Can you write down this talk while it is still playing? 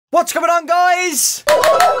What's going on, guys?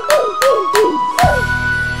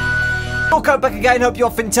 Dawko back again. Hope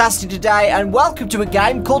you're fantastic today, and welcome to a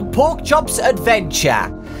game called Porkchop's Adventure.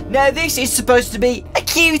 Now, this is supposed to be a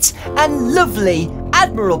cute and lovely,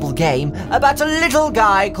 admirable game about a little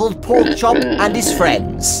guy called Porkchop and his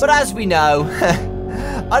friends. But as we know,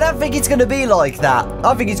 I don't think it's going to be like that.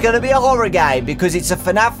 I think it's going to be a horror game because it's a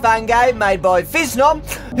FNaF Fangame made by FNaF,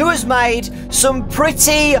 who has made some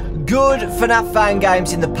pretty good FNaF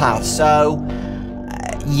Fangames in the past. So,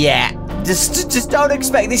 yeah. Just don't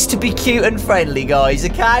expect this to be cute and friendly, guys,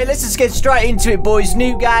 okay? Let's just get straight into it, boys.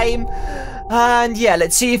 New game. And, yeah,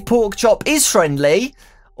 let's see if Porkchop is friendly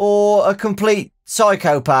or a complete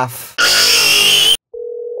psychopath.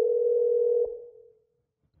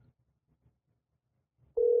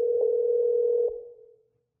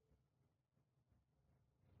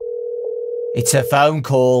 It's a phone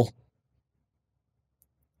call.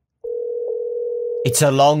 It's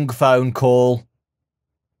a long phone call.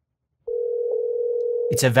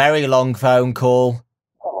 It's a very long phone call.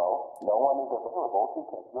 Hello, no one is available to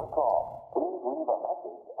take your call. Please leave a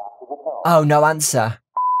message after the tone. Oh, no answer.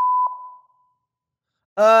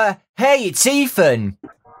 Hey, it's Ethan.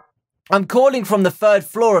 I'm calling from the 3rd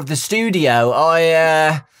floor of the studio.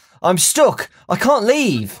 I'm stuck. I can't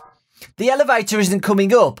leave. The elevator isn't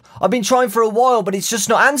coming up. I've been trying for a while, but it's just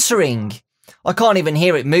not answering. I can't even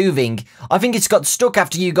hear it moving. I think it's got stuck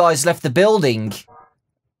after you guys left the building.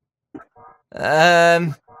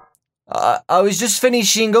 I was just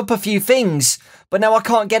finishing up a few things, but now I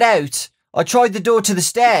can't get out. I tried the door to the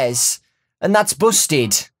stairs, and that's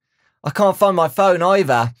busted. I can't find my phone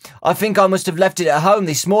either. I think I must have left it at home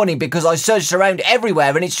this morning because I searched around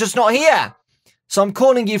everywhere and it's just not here. So I'm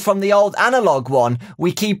calling you from the old analog one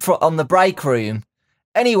we keep on the break room.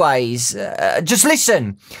 Anyways, just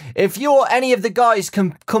listen. If you're any of the guys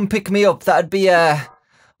can come pick me up, that'd be, I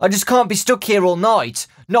just can't be stuck here all night.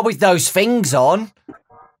 Not with those things on.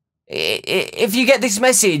 If you get this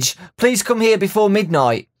message, please come here before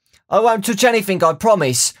midnight. I won't touch anything, I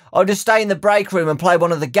promise. I'll just stay in the break room and play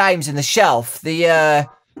one of the games in the shelf. Yeah,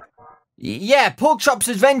 Porkchop's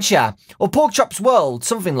Adventure. Or Porkchop's World,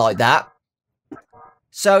 something like that.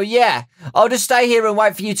 So, yeah, I'll just stay here and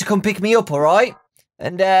wait for you to come pick me up, alright?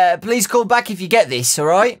 And, please call back if you get this,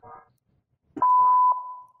 alright?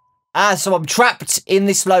 So I'm trapped in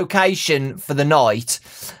this location for the night.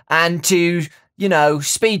 And to, you know,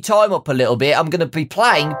 speed time up a little bit, I'm going to be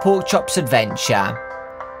playing Porkchop's Adventure.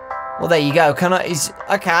 Well, there you go.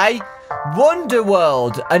 Okay.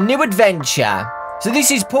 Wonderworld, a new adventure. So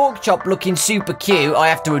this is Porkchop looking super cute, I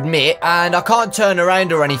have to admit. And I can't turn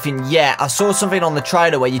around or anything yet. I saw something on the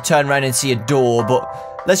trailer where you turn around and see a door.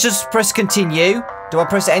 But let's just press continue. Do I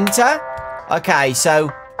press enter? Okay,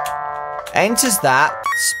 so enters that.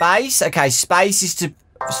 Space. Okay, space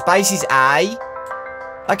is A.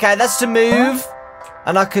 Okay, that's to move.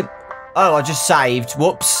 And I could... Oh, I just saved.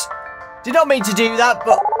 Whoops. Did not mean to do that,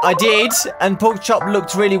 but I did. And Porkchop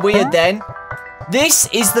looked really weird then. This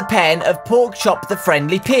is the pen of Porkchop the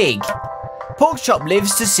friendly pig. Porkchop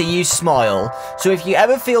lives to see you smile, so if you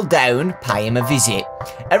ever feel down, pay him a visit.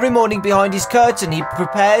 Every morning behind his curtain, he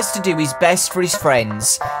prepares to do his best for his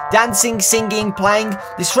friends. Dancing, singing, playing,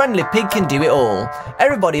 this friendly pig can do it all.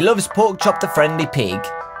 Everybody loves Porkchop the friendly pig.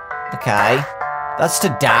 Okay, that's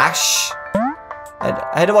to dash.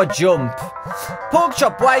 How do I jump?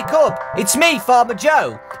 Porkchop, wake up! It's me, Farmer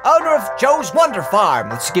Joe, owner of Joe's Wonder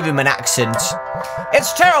Farm. Let's give him an accent.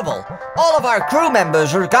 It's terrible. All of our crew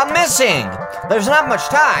members are gone missing. There's not much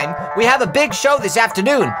time. We have a big show this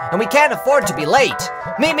afternoon, and we can't afford to be late.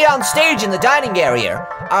 Meet me on stage in the dining area.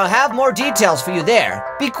 I'll have more details for you there.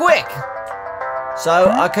 Be quick. So,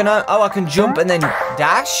 I can jump and then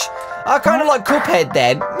dash? I kind of like Cuphead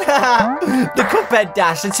then. The Cuphead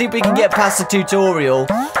dash. Let's see if we can get past the tutorial.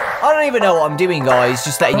 I don't even know what I'm doing, guys.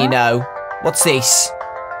 Just letting you know. What's this?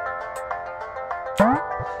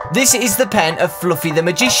 This is the pen of Fluffy the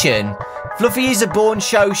Magician. Fluffy is a born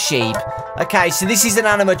show sheep. Okay, so this is an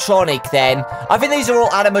animatronic then. I think these are all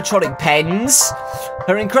animatronic pens.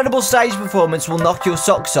 Her incredible stage performance will knock your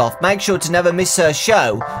socks off. Make sure to never miss her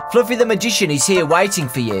show. Fluffy the Magician is here waiting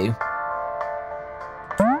for you.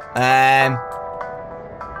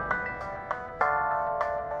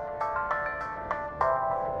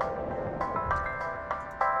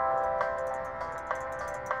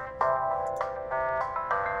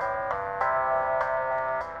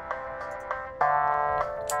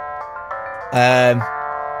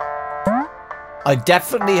 I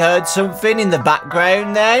definitely heard something in the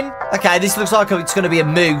background then. Okay, this looks like it's going to be a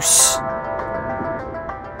moose.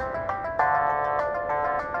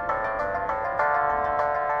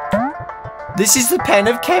 This is the pen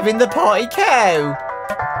of Kevin the party cow.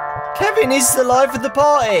 Kevin is the life of the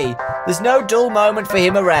party. There's no dull moment for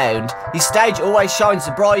him around. His stage always shines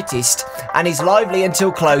the brightest, and he's lively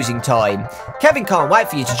until closing time. Kevin can't wait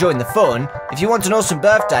for you to join the fun. If you want an awesome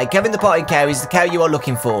birthday, Kevin the party cow is the cow you are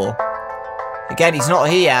looking for. Again, he's not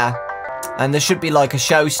here. And there should be like a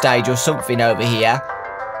show stage or something over here.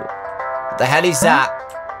 What the hell is that?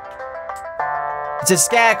 It's a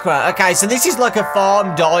scarecrow. Okay, so this is like a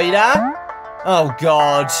farm diner. Oh,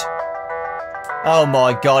 God. Oh,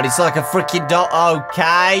 my God. It's like a freaking dot.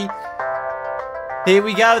 Okay. Here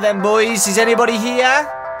we go then, boys. Is anybody here?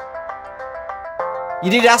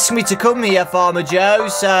 You did ask me to come here, Farmer Joe.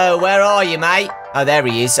 So, where are you, mate? Oh, there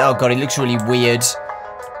he is. Oh, God. He looks really weird.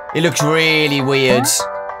 He looks really weird.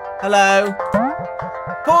 Hello?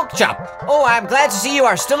 Porkchop! Oh, I'm glad to see you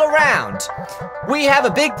are still around. We have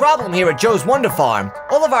a big problem here at Joe's Wonder Farm.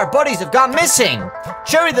 All of our buddies have gone missing.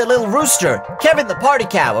 Cherry the little rooster, Kevin the party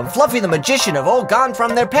cow, and Fluffy the magician have all gone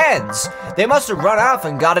from their pens. They must have run off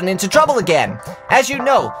and gotten into trouble again. As you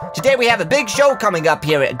know, today we have a big show coming up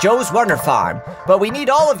here at Joe's Wonder Farm, but we need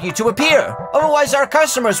all of you to appear, otherwise our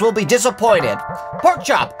customers will be disappointed.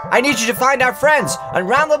 Porkchop, I need you to find our friends and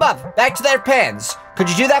round them up back to their pens. Could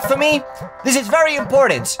you do that for me? This is very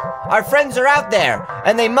important. Our friends are out there,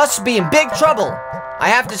 and they must be in big trouble. I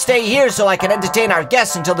have to stay here so I can entertain our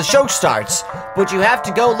guests until the show starts, but you have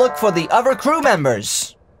to go look for the other crew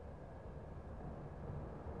members.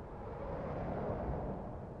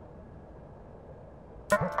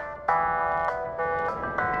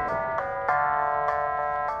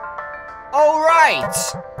 All right!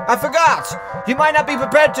 I forgot! You might not be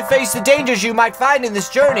prepared to face the dangers you might find in this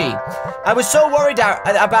journey. I was so worried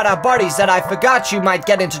about our buddies that I forgot you might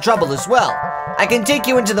get into trouble as well. I can take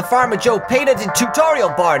you into the Farmer Joe painted tutorial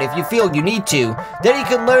barn if you feel you need to. There you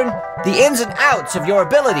can learn the ins and outs of your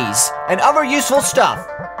abilities and other useful stuff.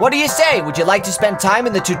 What do you say? Would you like to spend time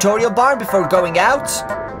in the tutorial barn before going out?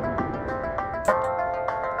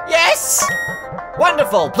 Yes!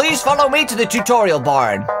 Wonderful! Please follow me to the tutorial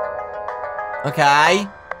barn. Okay.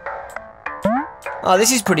 Oh,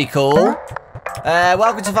 this is pretty cool.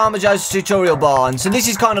 Welcome to Farmer Joe's tutorial barn. So this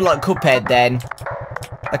is kind of like Cuphead then.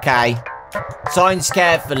 Okay. Signs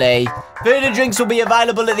carefully. Food and drinks will be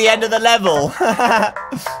available at the end of the level.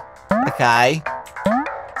 Okay.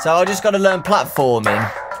 So I just got to learn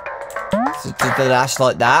platforming. So the dash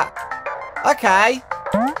like that. Okay.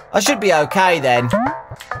 I should be okay then.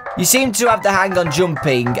 You seem to have the hang on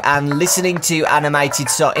jumping and listening to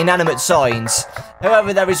inanimate signs.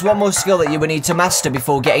 However, there is one more skill that you will need to master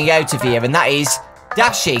before getting out of here, and that is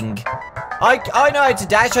dashing. I know how to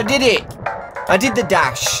dash. I did it. I did the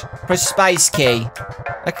dash. Press space key.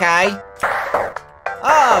 Okay.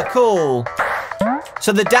 Ah, cool.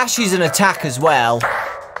 So the dash is an attack as well.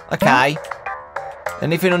 Okay.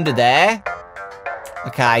 Anything under there?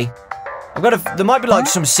 Okay. There might be like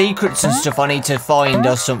some secrets and stuff I need to find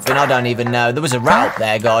or something. I don't even know. There was a rat up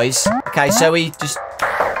there, guys. Okay, so we just...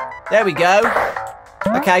 There we go.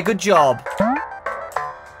 Okay, good job.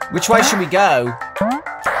 Which way should we go?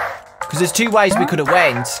 Because there's two ways we could have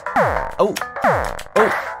went. Oh. Oh.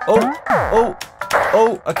 Oh. Oh.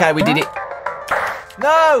 Oh. Okay, we did it.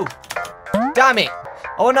 No! Damn it.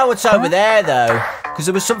 I want to know what's over there, though. Because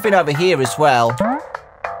there was something over here as well.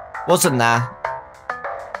 Wasn't there?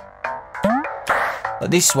 But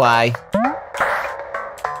this way.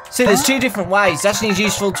 See, there's two different ways. Dashing is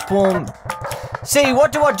useful to pawn. See,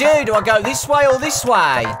 what do I do? Do I go this way or this way?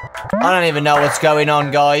 I don't even know what's going on,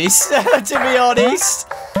 guys. To be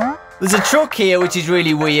honest. There's a truck here, which is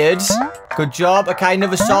really weird. Good job. Okay,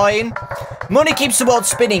 another sign. Money keeps the world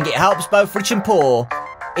spinning. It helps both rich and poor.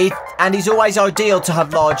 And is always ideal to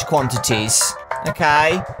have large quantities.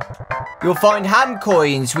 Okay. You'll find ham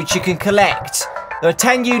coins, which you can collect. There are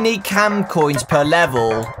 10 unique ham coins per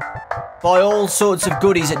level. Buy all sorts of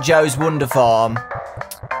goodies at Joe's Wonder Farm.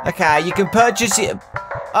 Okay, you can purchase it.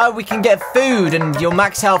 Oh, we can get food and your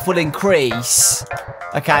max health will increase.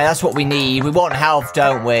 Okay, that's what we need. We want health,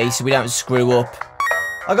 don't we? So we don't screw up.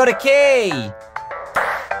 I got a key.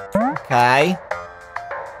 Okay.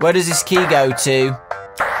 Where does this key go to?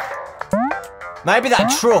 Maybe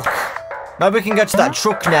that truck. Maybe we can go to that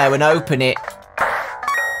truck now and open it.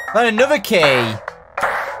 And another key.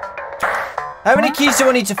 How many keys do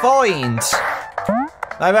I need to find?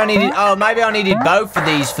 Maybe I needed both of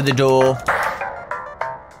these for the door.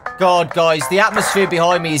 God, guys, the atmosphere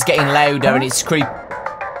behind me is getting louder and it's creeping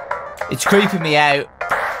me out.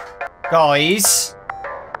 Guys.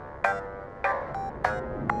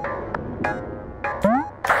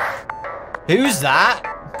 Who's that?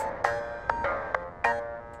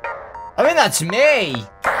 I mean, that's me.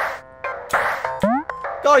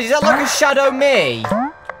 Guys, is that like a shadow me?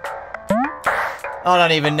 I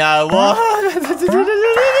don't even know what.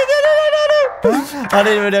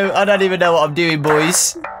 I don't even know what I'm doing,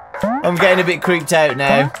 boys. I'm getting a bit creeped out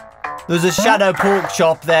now. There's a shadow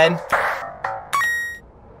Porkchop then.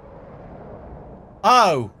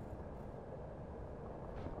 Oh.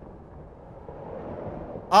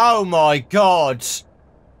 Oh my god.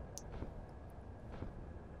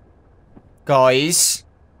 Guys.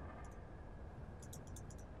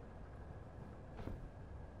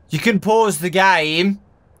 You can pause the game.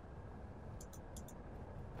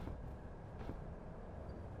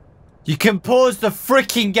 You can pause the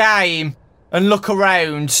freaking game and look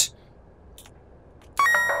around.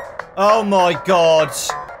 Oh my god.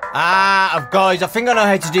 Ah, guys, I think I know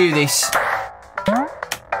how to do this.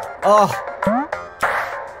 Oh.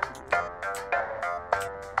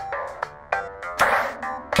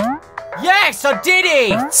 Yes, I did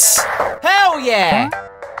it! Hell yeah!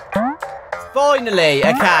 Finally,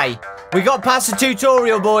 okay. We got past the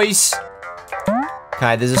tutorial, boys.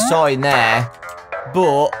 Okay, there's a sign there.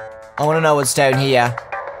 But I want to know what's down here.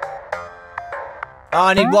 Oh,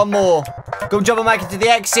 I need one more. Good job of making it to the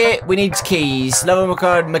exit. We need keys. Level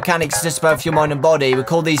required mechanics to both your mind and body. We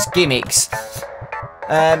call these gimmicks.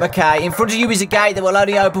 Okay, in front of you is a gate that will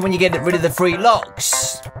only open when you get rid of the 3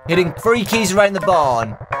 locks. Hitting 3 keys around the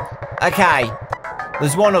barn. Okay,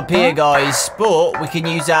 there's one up here, guys, but we can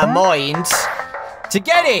use our minds to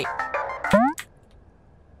get it.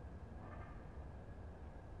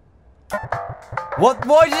 What?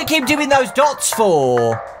 Why does it keep doing those dots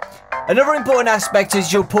for? Another important aspect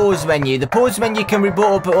is your pause menu. The pause menu can be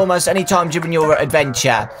brought up at almost any time during your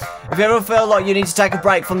adventure. If you ever feel like you need to take a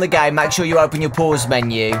break from the game, make sure you open your pause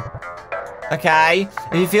menu. Okay?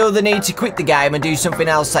 If you feel the need to quit the game and do something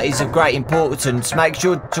else that is of great importance, make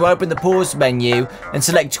sure to open the pause menu and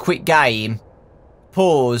select quit game.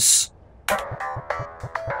 Pause.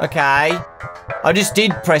 Okay. I just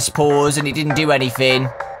did press pause and it didn't do anything.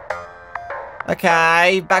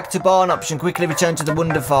 Okay, back to barn option. Quickly return to the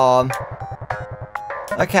Wonder Farm.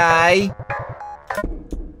 Okay.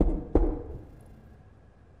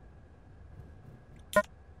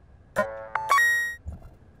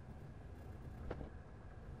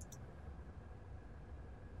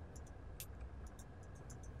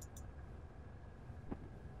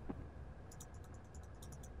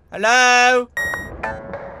 Hello?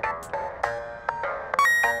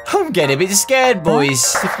 I'm getting a bit scared,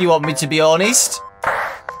 boys, if you want me to be honest.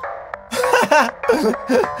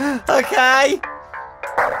 Okay.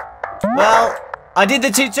 Well, I did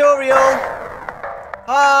the tutorial.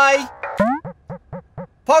 Hi.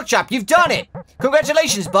 Porkchop, you've done it.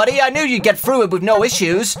 Congratulations, buddy. I knew you'd get through it with no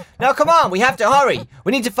issues. Now, come on, we have to hurry.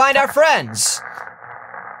 We need to find our friends.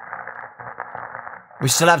 We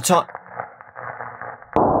still have time.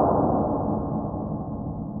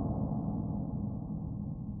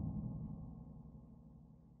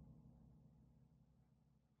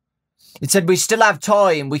 It said we still have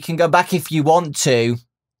time. We can go back if you want to.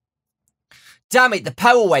 Damn it, the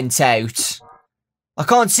power went out. I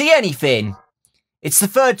can't see anything. It's the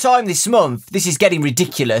 3rd time this month. This is getting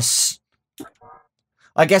ridiculous.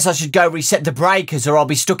 I guess I should go reset the breakers or I'll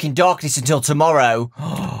be stuck in darkness until tomorrow.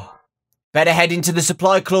 Better head into the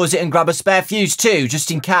supply closet and grab a spare fuse too,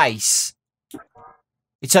 just in case.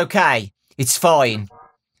 It's okay. It's fine.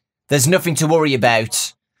 There's nothing to worry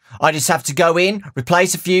about. I just have to go in,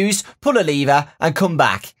 replace a fuse, pull a lever, and come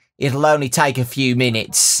back. It'll only take a few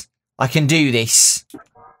minutes. I can do this.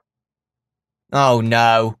 Oh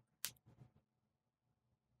no.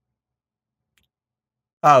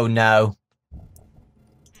 Oh no.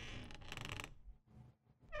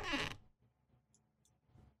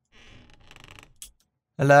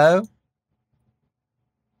 Hello?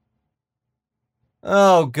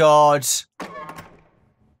 Oh god.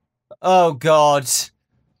 Oh god.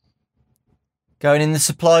 Going in the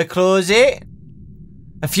supply closet.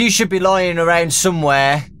 A few should be lying around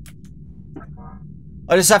somewhere.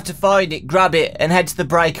 I just have to find it, grab it, and head to the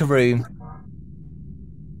breaker room.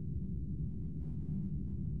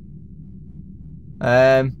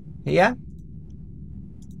 Here?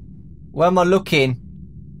 Where am I looking?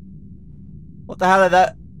 What the hell are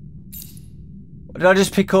that? What did I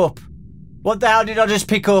just pick up? What the hell did I just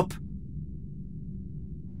pick up?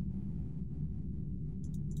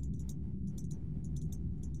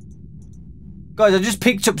 Guys, I just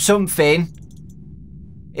picked up something.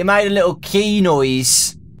 It made a little key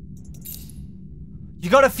noise. You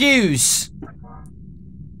got a fuse.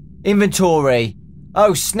 Inventory.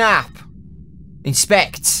 Oh, snap.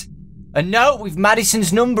 Inspect. A note with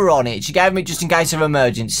Madison's number on it. She gave me just in case of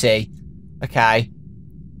emergency. Okay.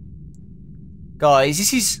 Guys,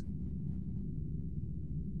 this is...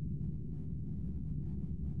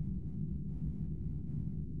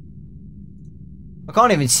 I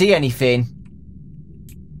can't even see anything.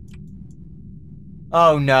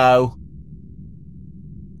 Oh no.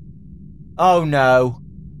 Oh no.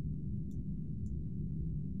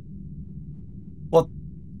 What?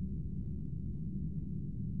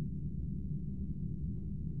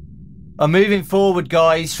 I'm moving forward,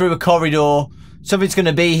 guys, through a corridor. Something's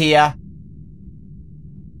gonna be here.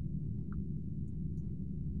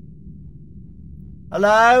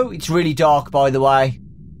 Hello? It's really dark, by the way.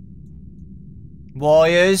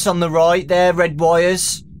 Wires on the right there, red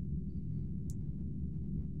wires.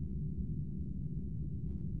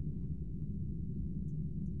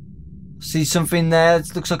 See something there?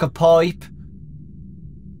 It looks like a pipe.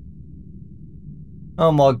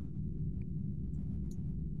 Oh my...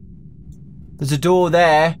 There's a door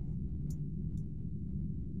there.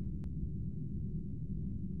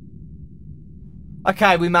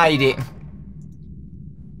 Okay, we made it.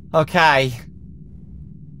 Okay.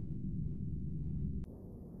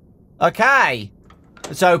 Okay.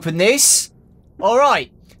 Let's open this.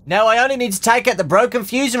 Alright. Now I only need to take out the broken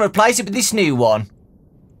fuse and replace it with this new one.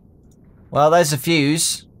 Well, there's a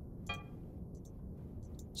fuse.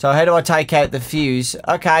 So how do I take out the fuse?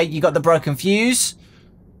 Okay, you got the broken fuse.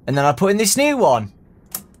 And then I put in this new one.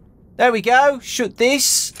 There we go. Shut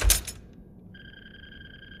this.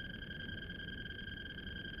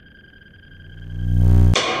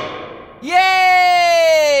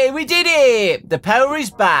 Yay! We did it! The power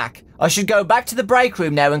is back. I should go back to the break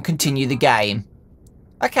room now and continue the game.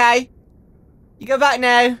 Okay. You go back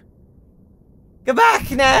now. Go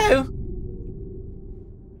back now.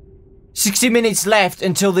 60 minutes left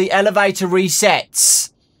until the elevator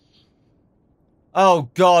resets.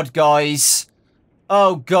 Oh God, guys.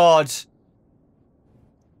 Oh God.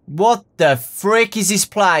 What the frick is this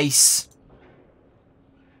place?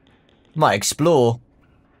 Might explore.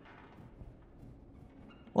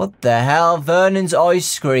 What the hell? Vernon's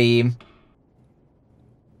ice cream.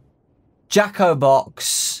 Jacko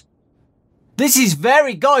box. This is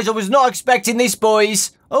very... Guys, I was not expecting this,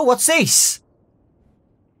 boys. Oh, what's this?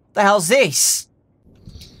 The hell's this?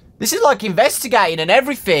 This is like investigating and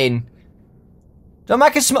everything. Don't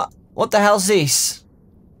make a What the hell's this?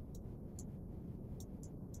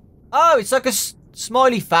 Oh, it's like a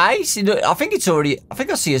smiley face. I think it's already... I think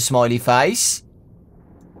I see a smiley face.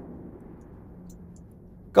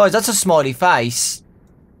 Guys, that's a smiley face.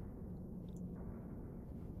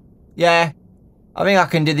 Yeah. I think I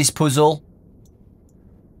can do this puzzle.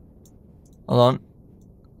 Hold on.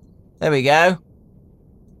 There we go.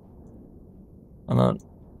 Hold on.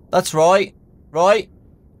 That's right. Right.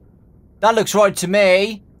 That looks right to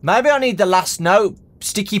me. Maybe I need the last note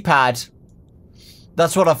sticky pad.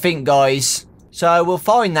 That's what I think, guys. So we'll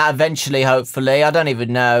find that eventually, hopefully. I don't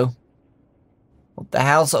even know. What the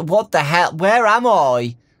hell's... What the hell? Where am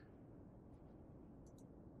I?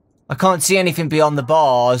 I can't see anything beyond the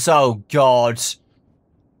bars. Oh, God.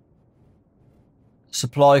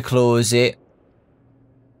 Supply closet.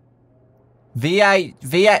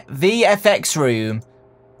 VFX room.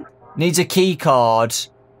 Needs a key card.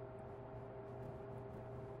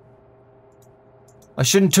 I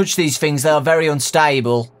shouldn't touch these things. They are very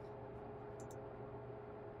unstable.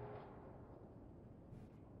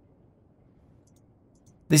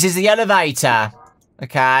 This is the elevator.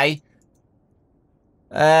 Okay.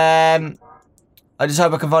 I just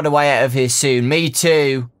hope I can find a way out of here soon. Me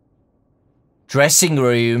too. Dressing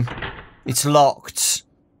room. It's locked.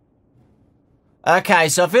 Okay,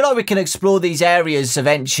 so I feel like we can explore these areas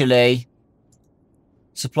eventually.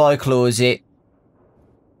 Supply closet.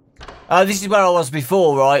 Oh, this is where I was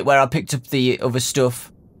before, right? Where I picked up the other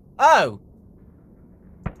stuff. Oh!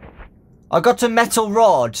 I got a metal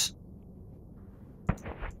rod.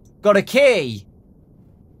 Got a key.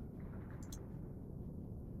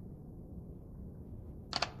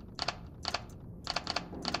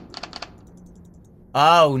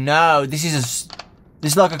 Oh no, this is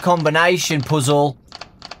like a combination puzzle.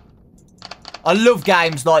 I love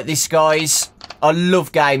games like this, guys. I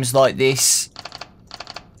love games like this.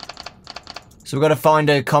 So we've got to find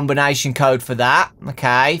a combination code for that.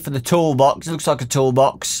 Okay, for the toolbox. It looks like a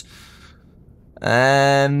toolbox.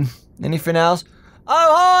 Anything else?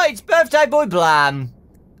 Oh, hi, it's Birthday Boy Blam.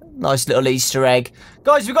 Nice little Easter egg.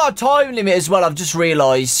 Guys, we've got a time limit as well, I've just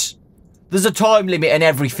realised. There's a time limit and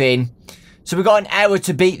everything. So we've got an hour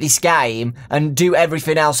to beat this game and do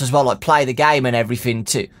everything else as well, like play the game and everything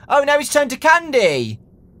too. Oh, now it's turned to candy.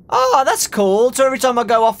 Oh, that's cool. So every time I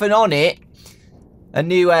go off and on it, a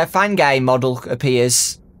new Fangame model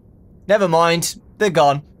appears. Never mind, they're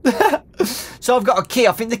gone. So I've got a key.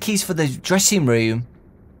 I think the key's for the dressing room.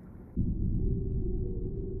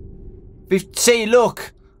 See,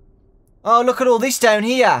 look. Oh, look at all this down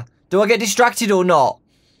here. Do I get distracted or not?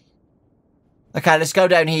 Okay, let's go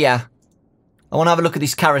down here. I want to have a look at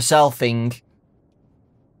this carousel thing.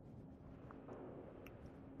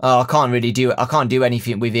 Oh, I can't really do it. I can't do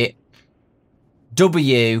anything with it.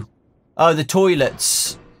 W. Oh, the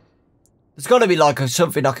toilets. There's got to be like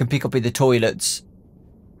something I can pick up in the toilets.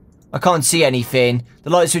 I can't see anything. The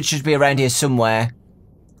light switch should be around here somewhere.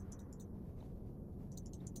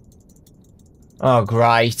 Oh,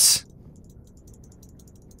 great.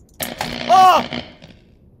 Oh!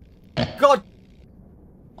 God.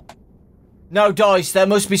 No, dice. There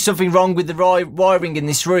must be something wrong with the wiring in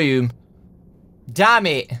this room. Damn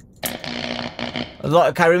it.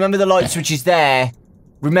 Okay, remember the light switch is there.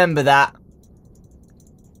 Remember that.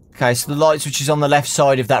 Okay, so the light switch is on the left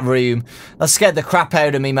side of that room. That scared the crap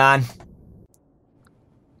out of me, man.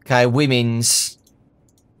 Okay, women's.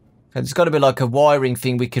 Okay, there's got to be like a wiring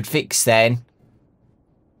thing we could fix then.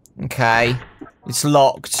 Okay. It's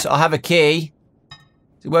locked. I have a key.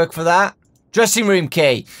 Does it work for that? Dressing room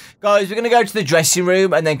key. Guys, we're going to go to the dressing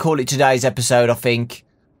room and then call it today's episode, I think.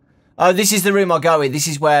 Oh, this is the room I go in. This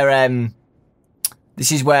is where I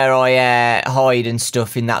hide and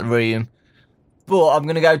stuff in that room. But I'm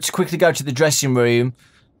going to quickly go to the dressing room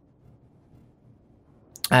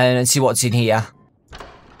and see what's in here.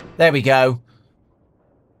 There we go.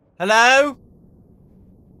 Hello?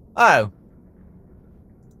 Oh.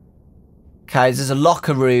 Okay, there's a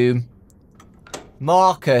locker room.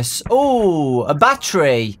 Marcus. Oh, a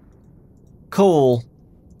battery. Cool.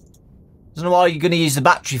 Don't know what you're going to use the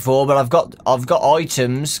battery for, but I've got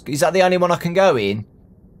items. Is that the only one I can go in?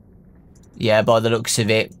 Yeah, by the looks of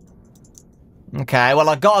it. Okay, well,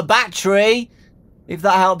 I got a battery. If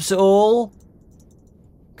that helps at all.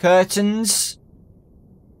 Curtains.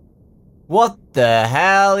 What the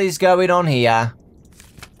hell is going on here?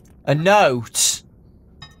 A note.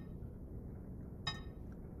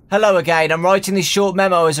 Hello again. I'm writing this short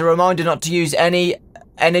memo as a reminder not to use any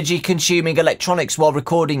energy-consuming electronics while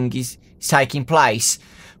recording is taking place.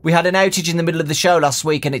 We had an outage in the middle of the show last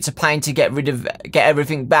week, and it's a pain to get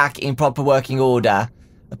everything back in proper working order.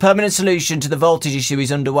 A permanent solution to the voltage issue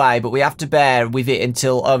is underway, but we have to bear with it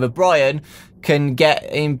until either Brian can get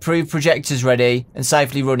improved projectors ready and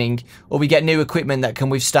safely running, or we get new equipment that can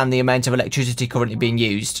withstand the amount of electricity currently being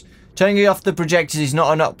used. Turning off the projectors is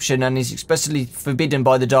not an option and is expressly forbidden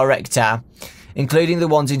by the director, including the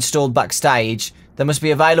ones installed backstage. They must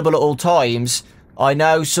be available at all times. I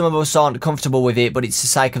know some of us aren't comfortable with it, but it's the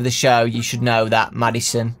sake of the show. You should know that,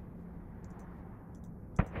 Madison.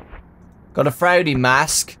 Got a frowning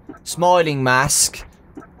mask, smiling mask,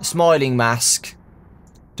 a smiling mask.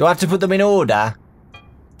 Do I have to put them in order?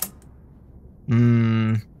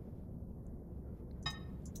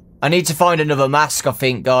 I need to find another mask, I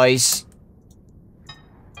think, guys.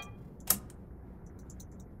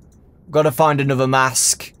 Got to find another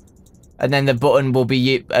mask. And then the button will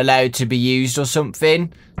be allowed to be used or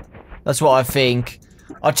something. That's what I think.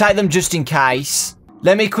 I'll take them just in case.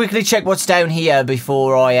 Let me quickly check what's down here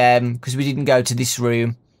before I, because we didn't go to this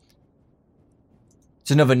room.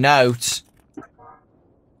 It's another note.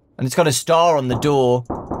 And it's got a star on the door.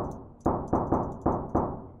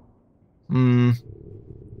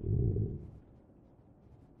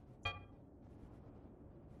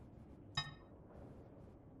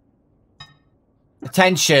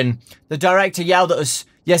 Attention. The director yelled at us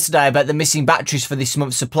yesterday about the missing batteries for this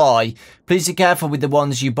month's supply. Please be careful with the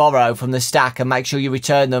ones you borrow from the stack and make sure you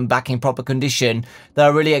return them back in proper condition. They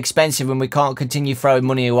are really expensive and we can't continue throwing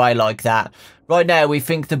money away like that. Right now we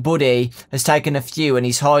think the buddy has taken a few and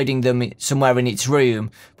he's hiding them somewhere in its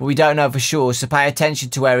room, but we don't know for sure, so pay attention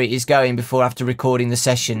to where it is going before after recording the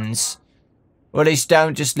sessions. Or at least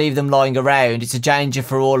don't just leave them lying around. It's a danger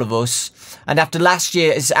for all of us. And after last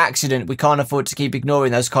year's accident, we can't afford to keep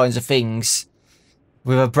ignoring those kinds of things.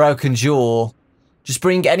 With a broken jaw. Just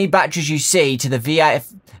bring any batteries you see to the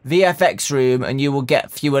VFX room and you will get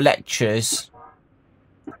fewer lectures.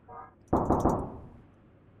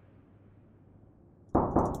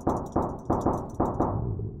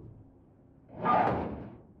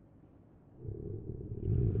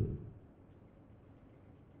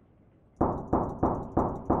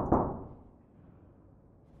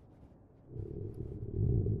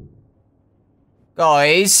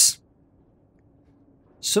 Guys,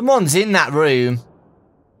 someone's in that room.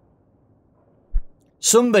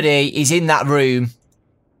 Somebody is in that room.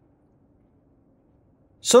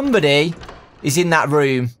 Somebody is in that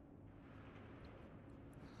room.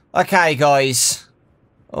 Okay, guys.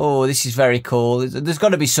 Oh, this is very cool. There's got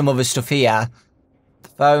to be some other stuff here. The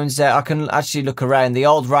phone's there. I can actually look around. The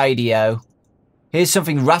old radio. Here's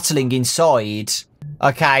something rattling inside.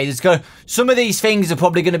 Okay, some of these things are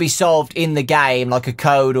probably going to be solved in the game, like a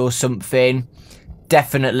code or something.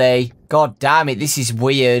 Definitely. God damn it, this is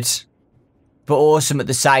weird. But awesome at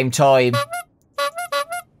the same time.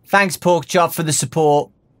 Thanks, Porkchop, for the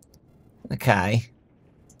support. Okay.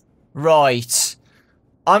 Right.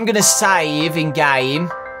 I'm going to save in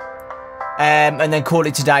game. And then call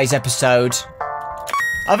it today's episode.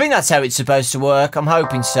 I think that's how it's supposed to work. I'm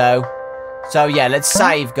hoping so. So, yeah, let's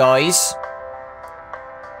save, guys.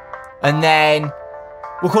 And then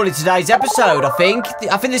we'll call it today's episode, I think.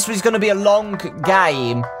 I think this was going to be a long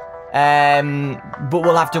game. But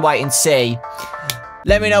we'll have to wait and see.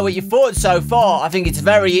 Let me know what you thought so far. I think it's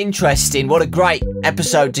very interesting. What a great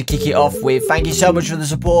episode to kick it off with. Thank you so much for the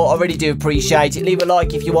support. I really do appreciate it. Leave a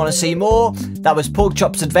like if you want to see more. That was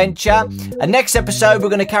Porkchop's adventure. And next episode, we're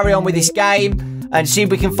going to carry on with this game and see if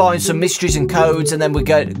we can find some mysteries and codes. And then we'll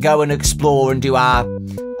go and explore and do our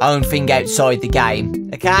own thing outside the game.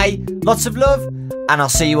 Okay? Lots of love. And I'll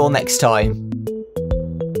see you all next time.